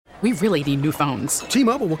We really need new phones.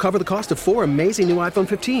 T-Mobile will cover the cost of 4 amazing new iPhone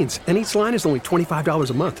 15s, and each line is only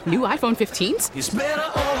 $25 a month. New iPhone 15s? It's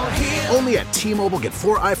better over here. Only at T-Mobile, get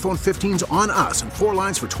 4 iPhone 15s on us and 4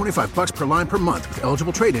 lines for $25 per line per month with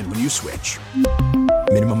eligible trade-in when you switch.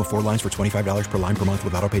 Minimum of 4 lines for $25 per line per month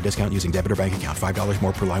with autopay discount using debit or bank account. $5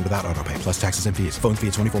 more per line without autopay, plus taxes and fees. Phone fee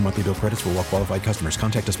at 24 monthly bill credits for well-qualified customers.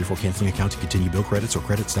 Contact us before canceling account to continue bill credits or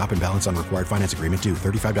credit stop and balance on required finance agreement due.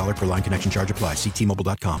 $35 per line connection charge applies. See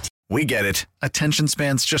T-Mobile.com. We get it. Attention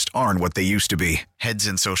spans just aren't what they used to be. Heads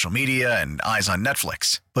in social media and eyes on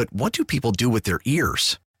Netflix. But what do people do with their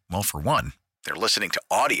ears? Well, for one, they're listening to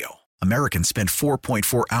audio. Americans spend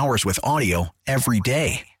 4.4 hours with audio every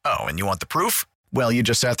day. Oh, and you want the proof? Well, you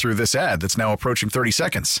just sat through this ad that's now approaching 30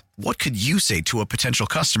 seconds. What could you say to a potential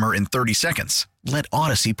customer in 30 seconds? Let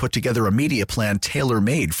Odyssey put together a media plan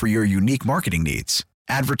tailor-made for your unique marketing needs.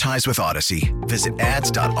 Advertise with Odyssey. Visit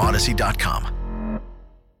ads.odyssey.com.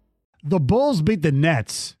 The Bulls beat the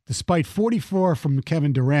Nets despite 44 from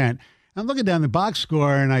Kevin Durant. I'm looking down the box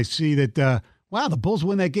score, and I see that, wow, the Bulls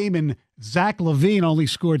win that game, and Zach LaVine only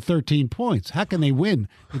scored 13 points. How can they win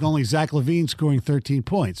with only Zach LaVine scoring 13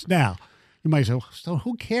 points? Now, you might say, so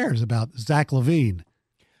who cares about Zach LaVine?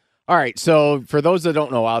 All right, so for those that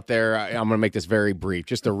don't know out there, I'm going to make this very brief,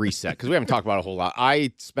 just a reset, because we haven't talked about it a whole lot.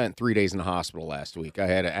 I spent 3 days in the hospital last week. I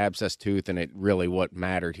had an abscessed tooth, and it really what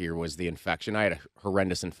mattered here was the infection. I had a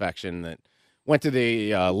horrendous infection that went to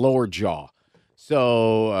the lower jaw.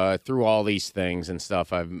 So through all these things and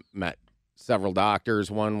stuff, I've met several doctors.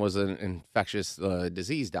 One was an infectious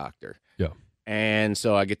disease doctor. Yeah. And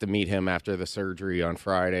so I get to meet him after the surgery on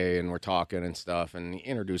Friday, and we're talking and stuff, and he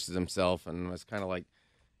introduces himself, and was kind of like,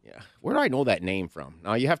 yeah, where do I know that name from?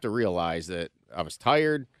 Now, you have to realize that I was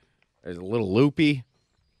tired. I was a little loopy.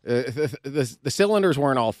 The cylinders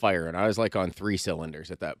weren't all firing. I was like on 3 cylinders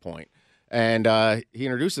at that point. And he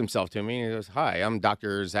introduced himself to me, and he goes, hi, I'm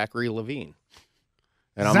Dr. Zachary LaVine.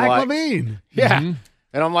 And I'm Zach like, LaVine. Yeah. Mm-hmm.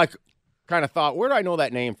 And I'm like, kind of thought, where do I know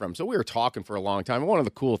that name from? So we were talking for a long time. And one of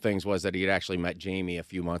the cool things was that he had actually met Jamie a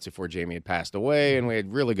few months before Jamie had passed away, and we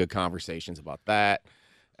had really good conversations about that.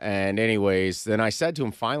 And anyways, then I said to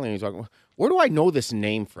him finally, he's like, where do I know this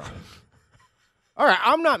name from? All right,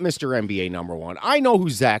 I'm not Mr. NBA #1. I know who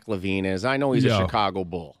Zach LaVine is. I know he's a Chicago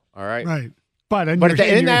Bull. All right? Right. But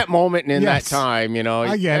in that moment and in that time, you know,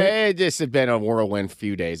 I get it just had been a whirlwind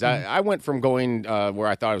few days. I went from going where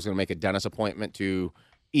I thought I was going to make a dentist appointment to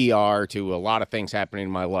ER to a lot of things happening in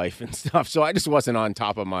my life and stuff. So I just wasn't on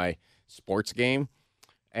top of my sports game.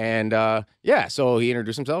 And, so he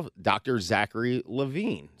introduced himself, Dr. Zachary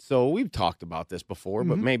LaVine. So we've talked about this before,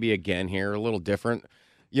 but maybe again here, a little different.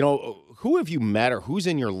 You know, who have you met or who's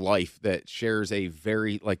in your life that shares a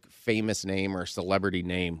very, famous name or celebrity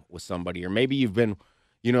name with somebody? Or maybe you've been,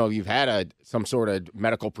 you've had some sort of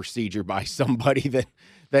medical procedure by somebody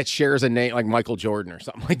that shares a name like Michael Jordan or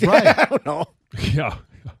something like that. Right. I don't know. Yeah.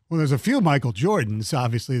 Well, there's a few Michael Jordans,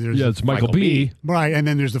 obviously. It's Michael B. Right, and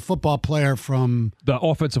then there's the football player from... The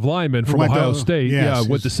offensive lineman from Ohio State. Yes,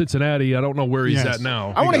 went to Cincinnati. I don't know where he's at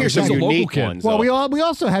now. I want to hear some unique ones. Well, we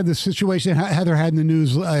also had this situation Heather had in the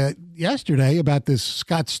news yesterday about this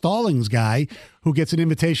Scott Stallings guy who gets an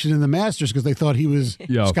invitation in the Masters because they thought he was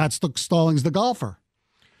Scott Stallings, the golfer.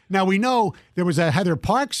 Now, we know there was a Heather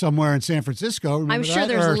Parks somewhere in San Francisco. Remember I'm sure that?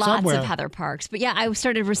 there's Or lots somewhere. of Heather Parks. But yeah, I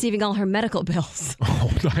started receiving all her medical bills.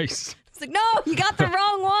 Oh, nice. It's like, no, you got the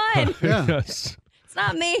wrong one. Yeah. Yes. It's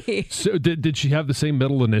not me. So did she have the same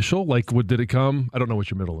middle initial? Did it come? I don't know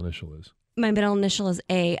what your middle initial is. My middle initial is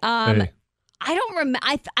A. A. I don't remember.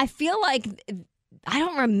 I feel like I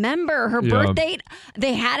don't remember her birth date.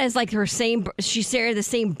 They had as her same. She shared the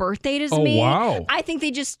same birth date as me. Oh, wow. I think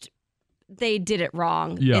they did it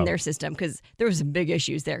wrong in their system because there was some big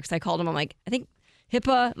issues there. Because I called them, I'm like, I think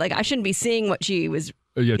HIPAA. I shouldn't be seeing what she was.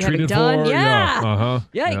 Treated done. for. Yeah. Uh-huh.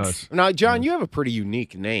 Yikes. Yes. Now, John, you have a pretty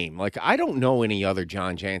unique name. I don't know any other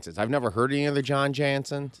John Jansons. I've never heard any other John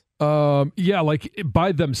Jansons.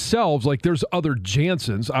 By themselves, there's other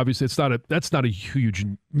Jansons. Obviously, that's not a huge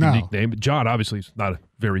unique name. John, obviously, is not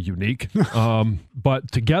very unique.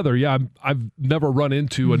 But together, I've never run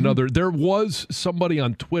into another. There was somebody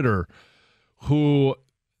on Twitter who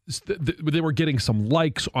they were getting some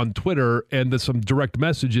likes on Twitter and some direct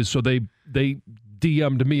messages, so they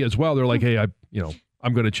DM'd me as well. They're like, hey,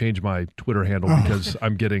 I'm going to change my Twitter handle because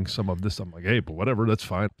I'm getting some of this. I'm like, hey, but whatever, that's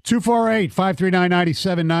fine.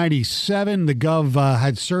 248-539-9797. The Gov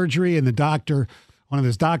had surgery, and one of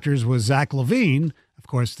his doctors was Zach LaVine, of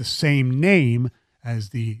course, the same name as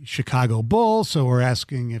the Chicago Bulls. So we're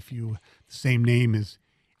asking if the same name as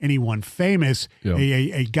anyone famous. Yeah.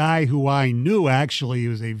 A guy who I knew, actually, he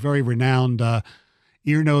was a very renowned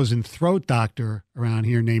ear, nose, and throat doctor around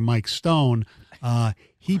here named Mike Stone.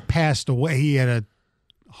 He passed away. He had a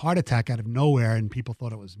heart attack out of nowhere, and people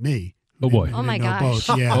thought it was me. Oh, boy. Oh, my gosh.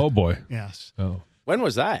 gosh. Yeah. Oh, boy. Yes. Oh. When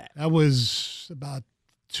was that? That was about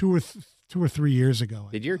 2 or 3 years ago.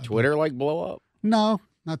 Did your Twitter blow up? No,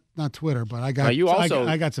 not Twitter, but I got. Now, you also-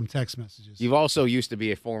 I got some text messages. You've also used to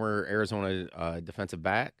be a former Arizona defensive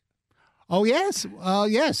back. Oh yes,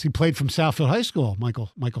 yes. He played from Southfield High School. Michael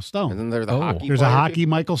Stone. And then there's the hockey. There's a player, hockey too?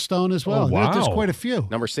 Michael Stone as well. Oh, wow. There's quite a few.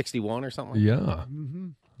 Number 61 or something. Yeah. Mm-hmm.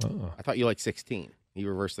 Oh. I thought you liked 16. You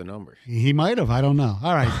reversed the numbers. He might have. I don't know.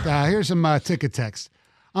 All right. Here's some ticket text.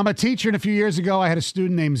 I'm a teacher, and a few years ago, I had a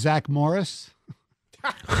student named Zach Morris.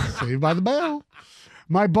 Saved by the bell.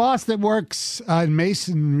 My boss that works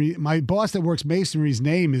masonry. My boss that works masonry's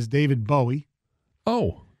name is David Bowie.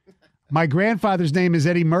 Oh. My grandfather's name is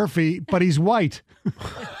Eddie Murphy, but he's white.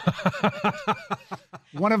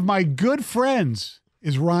 One of my good friends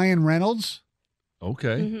is Ryan Reynolds. Okay.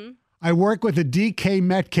 Mm-hmm. I work with a DK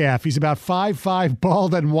Metcalf. He's about 5'5",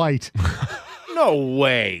 bald and white. No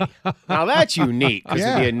way. Now that's unique because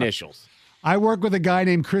Yeah. of the initials. I work with a guy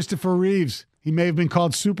named Christopher Reeves. He may have been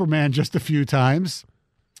called Superman just a few times.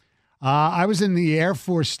 I was in the Air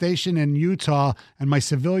Force Station in Utah, and my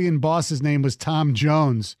civilian boss's name was Tom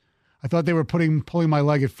Jones. I thought they were pulling my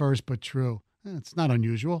leg at first, but true. It's not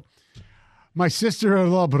unusual. My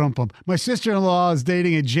sister-in-law, my sister-in-law is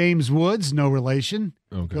dating a James Woods, no relation.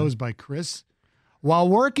 Okay. Goes by Chris. While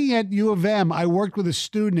working at U of M, I worked with a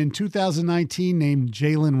student in 2019 named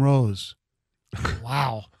Jalen Rose.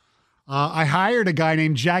 Wow. I hired a guy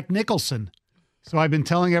named Jack Nicholson. So I've been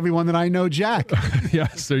telling everyone that I know Jack.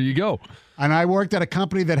 Yes, there you go. And I worked at a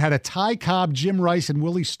company that had a Ty Cobb, Jim Rice, and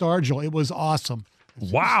Willie Stargell. It was awesome.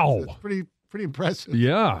 Wow. It's pretty impressive.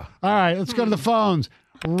 Yeah. All right, let's go to the phones.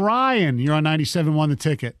 Ryan, you're on 97.1 The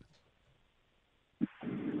Ticket.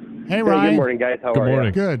 Hey, Ryan. Good morning, guys. How Good are morning.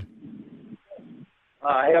 you? Good.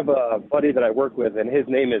 I have a buddy that I work with, and his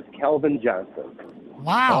name is Calvin Johnson.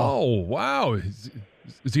 Wow. Oh, wow.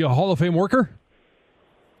 Is he a Hall of Fame worker?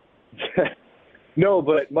 No,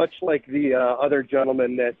 but much like the other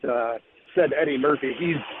gentleman that said Eddie Murphy,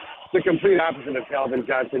 he's the complete opposite of Calvin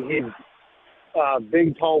Johnson. He's a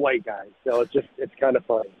big, tall, white guy. So it's kind of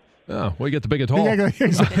funny. Oh, well, you get the big and tall. Yeah,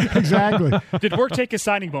 exactly. Did work take his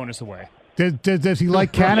signing bonus away? Does he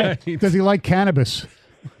like Right. Does he like cannabis?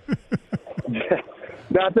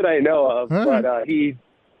 Not that I know of, Huh? but he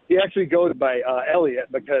actually goes by Elliot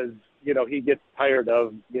because, he gets tired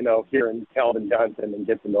of, hearing Calvin Johnson and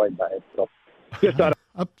gets annoyed by it. So just thought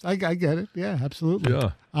I get it. Yeah, absolutely.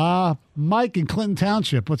 Yeah. Mike in Clinton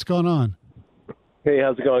Township, what's going on? Hey,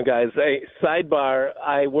 how's it going, guys? Hey, sidebar,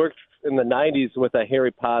 I worked in the 90s with a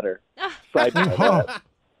Harry Potter. Sidebar.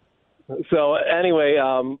 So anyway,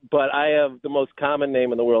 but I have the most common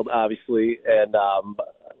name in the world, obviously, and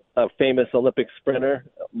a famous Olympic sprinter,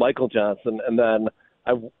 Michael Johnson. And then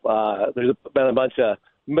there's been a bunch of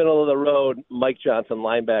middle-of-the-road Mike Johnson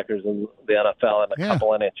linebackers in the NFL and a couple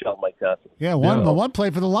NHL Mike Johnson. Yeah, one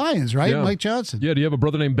played for the Lions, right? Yeah. Mike Johnson. Yeah, do you have a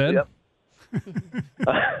brother named Ben? Yep.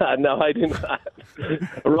 No, I do not.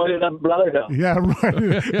 Roy up brother, no. Yeah,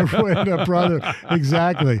 right. Brother.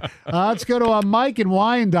 Exactly. Let's go to Mike in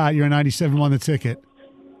Wyandotte. You're 97.1 The Ticket.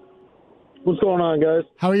 What's going on, guys?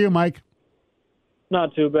 How are you, Mike?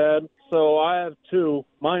 Not too bad. So I have two.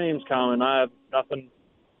 My name's Colin. I have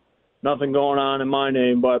nothing going on in my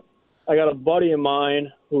name, but I got a buddy of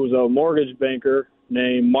mine who's a mortgage banker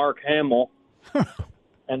named Mark Hamill.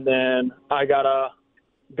 And then I got a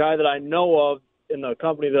guy that I know of in the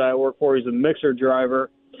company that I work for. He's a mixer driver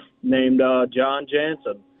named John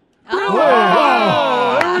Jansen.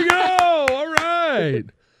 Oh, there we go. All right.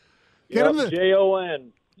 Get him the-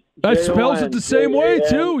 Jon. That spells it the same way,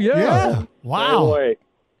 too. Yeah. Wow.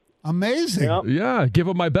 Amazing. Yep. Yeah. Give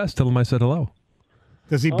him my best. Tell him I said hello.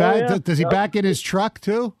 Does he Does he back in his truck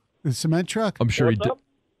too? His cement truck? I'm sure he did.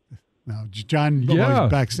 No, John Yeah.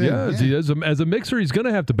 always backs in. Yeah. He is as a mixer, he's going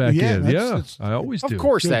to have to back Yeah, in. that's- I always do. Of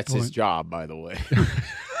course, Good that's his point. job, by the way.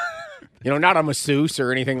 Not a masseuse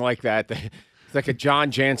or anything like that. It's like a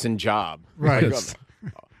John Jansen job. Right. Yes.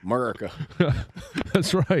 America.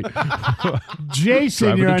 That's right. Jason,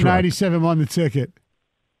 Driving you're the on truck. 97 on The Ticket.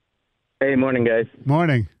 Hey, morning, guys.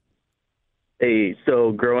 Morning. Hey,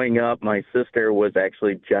 so growing up, my sister was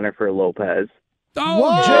actually Jennifer Lopez.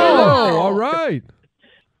 Oh, J-Lo. All right.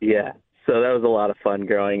 Yeah, so that was a lot of fun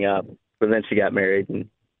growing up. But then she got married and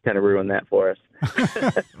kind of ruined that for us.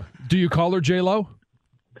 Do you call her J-Lo?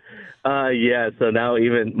 Yeah, so now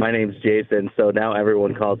even my name's Jason, so now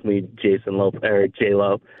everyone calls me Jason Lopez or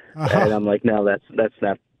J-Lo. And I'm like, no, that's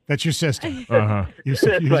not That's your sister. Uh-huh. Your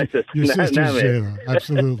That's my sister. Your Not sister's me. J-Lo.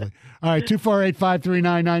 Absolutely. All right,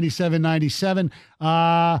 248-539-9797.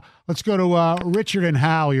 Let's go to Richard and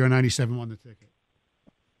Hal. You're a 97-1 the ticket.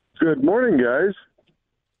 Good morning, guys.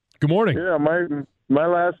 Good morning. Yeah, my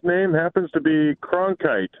last name happens to be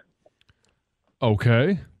Cronkite.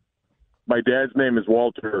 Okay. My dad's name is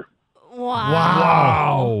Walter.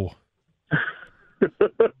 Wow.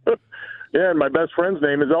 Yeah, and my best friend's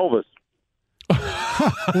name is Elvis.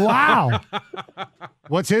 Wow.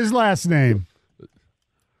 What's his last name?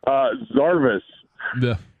 Zarvis.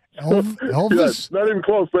 Yeah. Elvis? Yes, not even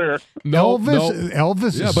close there.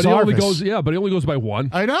 Elvis Yeah, is but he only Zarvis. goes by one.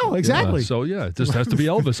 I know, exactly. Yeah, so yeah, it just has to be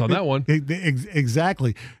Elvis on that one.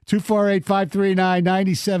 Exactly.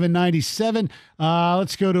 248-539-9797.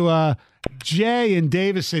 Let's go to Jay in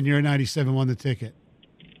Davison. You're a 97-1 the ticket.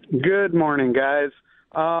 Good morning, guys.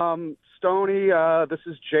 Stoney, this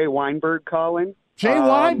is Jay Weinberg calling.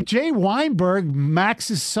 Jay Weinberg,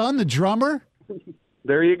 Max's son, the drummer.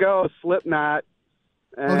 There you go, Slipknot.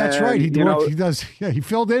 Oh, that's right. He And, he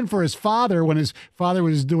filled in for his father when his father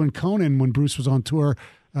was doing Conan when Bruce was on tour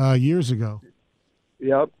years ago.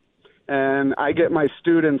 Yep. And I get my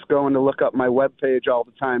students going to look up my webpage all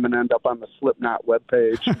the time and end up on the Slipknot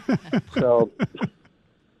webpage. So,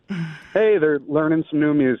 hey, they're learning some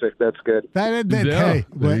new music. That's good. Hey,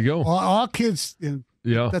 there you go. All kids,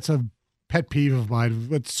 Yeah. that's a pet peeve of mine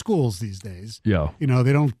with schools these days. Yeah. You know,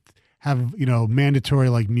 they don't have, mandatory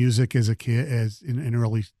like music as a kid, as in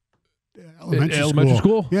early elementary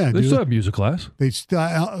school. Yeah. They still have music class. They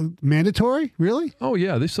mandatory? Really? Oh,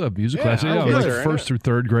 yeah. They still have music Yeah, class. I Yeah, was like there, first through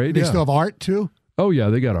third grade. They Yeah. still have art too? Oh, yeah.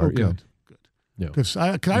 They got art. Yeah. Good. Yeah. Because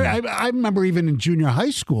I remember even in junior high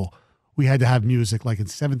school, we had to have music like in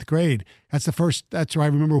 7th grade. That's where I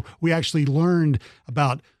remember we actually learned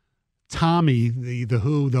about Tommy, the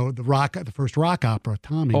Who, the first rock opera.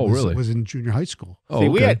 Tommy was in junior high school. See,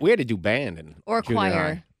 we had to do band Or junior choir.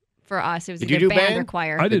 high. For us, it was Did you either do band band? or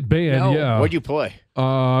choir. I did band, No. yeah. What'd you play?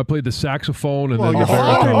 I played the saxophone and Well, then your the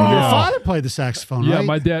father, baritone. your father played the saxophone, Yeah,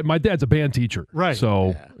 right? my dad's a band teacher. Right.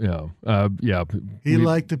 So, yeah. He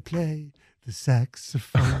liked to play the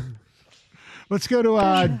saxophone. Let's go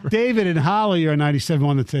to David and Holly. You're a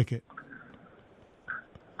 97-1 the ticket.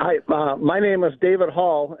 Hi, my name is David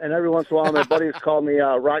Hall, and every once in a while my buddies call me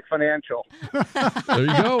Rock Financial. There you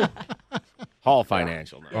go. Hall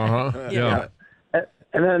Financial. Uh-huh. Yeah.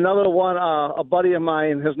 And then another one, a buddy of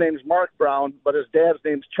mine, his name's Mark Brown, but his dad's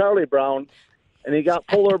name's Charlie Brown. And he got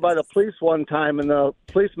pulled over by the police one time, and the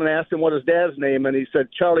policeman asked him what his dad's name, and he said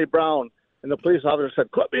Charlie Brown. And the police officer said,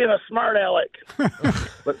 "Quit being a smart aleck."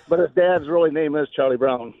 but his dad's really name is Charlie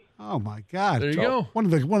Brown. Oh my God! There you go. One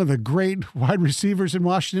of the great wide receivers in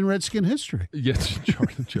Washington Redskin history. Yes,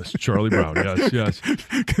 Charlie Brown. Yes.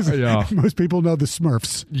 Because most people know the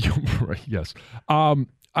Smurfs. Right. Yes.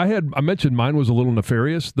 I mentioned mine was a little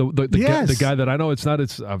nefarious. The guy that I know, it's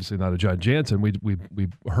obviously not a John Jansen. We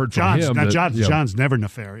heard from him. John's never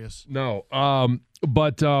nefarious. No.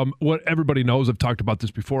 But what everybody knows, I've talked about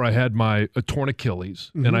this before. I had a torn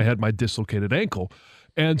Achilles and I had my dislocated ankle,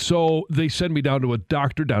 and so they send me down to a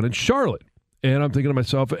doctor down in Charlotte. And I'm thinking to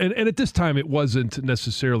myself, and at this time it wasn't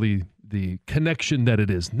necessarily the connection that it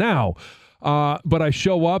is now. But I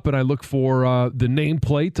show up and I look for the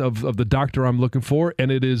nameplate of the doctor I'm looking for,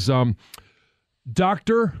 and it is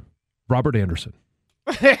Dr. Robert Anderson.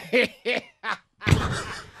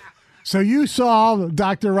 So you saw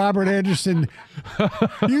Dr. Robert Anderson.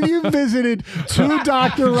 You visited two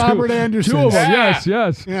Dr. Robert Andersons. Two of them,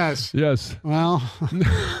 yes. Yes. Well,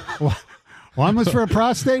 one was for a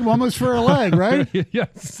prostate, one was for a leg, right?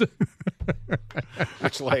 Yes.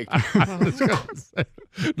 Which leg?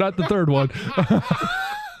 Not the third one.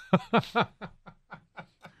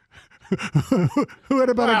 Who had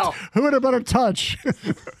a better touch?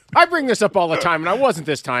 I bring this up all the time, and I wasn't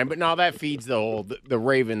this time, but now that feeds the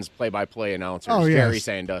Ravens play-by-play announcer, Jerry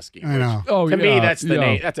Sandusky. I know. To me, that's the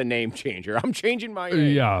name. That's a name changer. I'm changing my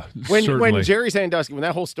name. Yeah, when Jerry Sandusky, when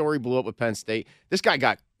that whole story blew up with Penn State, this guy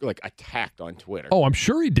got attacked on Twitter. Oh, I'm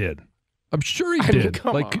sure he did. I mean,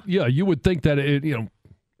 come on. Yeah, you would think that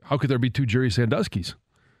how could there be two Jerry Sanduskys?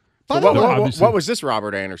 What was this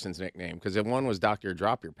Robert Anderson's nickname? Because one was Dr.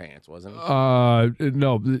 Drop Your Pants, wasn't it?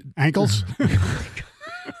 No. Ankles?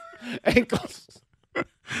 Ankles. By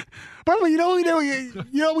the way,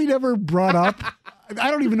 we never brought up. I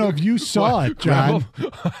don't even know if you saw it, John.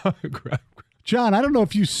 John, I don't know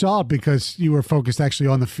if you saw it because you were focused actually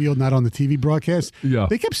on the field, not on the TV broadcast. Yeah.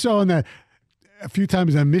 They kept showing that a few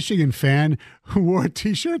times a Michigan fan who wore a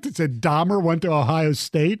T-shirt that said Dahmer went to Ohio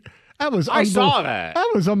State. I saw that.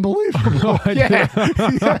 That was unbelievable. I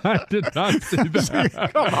did not see that.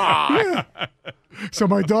 Come on. Yeah. So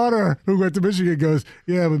my daughter, who went to Michigan, goes,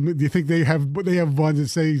 "Yeah, but do you think they have ones that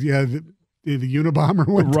say, yeah, the Unabomber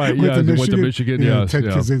went to Michigan?" Went to Michigan. Yeah, Yes, Ted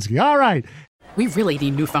yeah. Kaczynski. All right. We really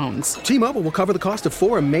need new phones. T-Mobile will cover the cost of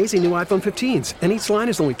 4 amazing new iPhone 15s, and each line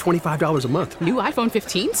is only $25 a month. New iPhone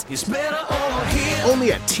 15s? It's better over here.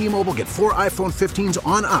 Only at T-Mobile, get 4 iPhone 15s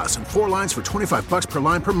on us and 4 lines for $25 per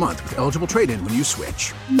line per month with eligible trade-in when you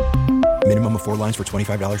switch. Minimum of 4 lines for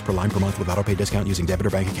 $25 per line per month with autopay discount using debit or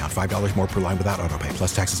bank account. $5 more per line without autopay,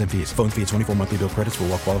 plus taxes and fees. Phone fee at 24 monthly bill credits for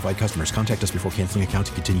well-qualified customers. Contact us before canceling account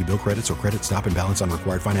to continue bill credits or credit stop and balance on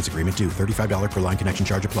required finance agreement due. $35 per line connection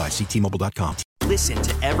charge applies. See T-Mobile.com. Listen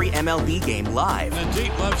to every MLB game live. In the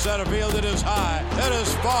deep left center field, it is high, it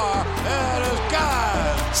is far, it is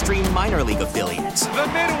gone. Stream minor league affiliates. The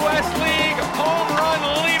Midwest League home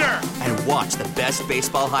run leader. And watch the best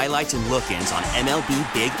baseball highlights and look-ins on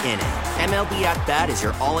MLB Big Inning. MLB At Bat is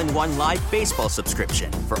your all-in-one live baseball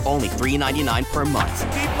subscription for only $3.99 per month.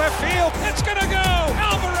 Deep left field, it's gonna go.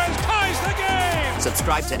 Alvarez ties the game.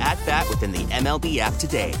 Subscribe to At Bat within the MLB app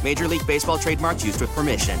today. Major League Baseball trademarks used with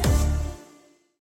permission.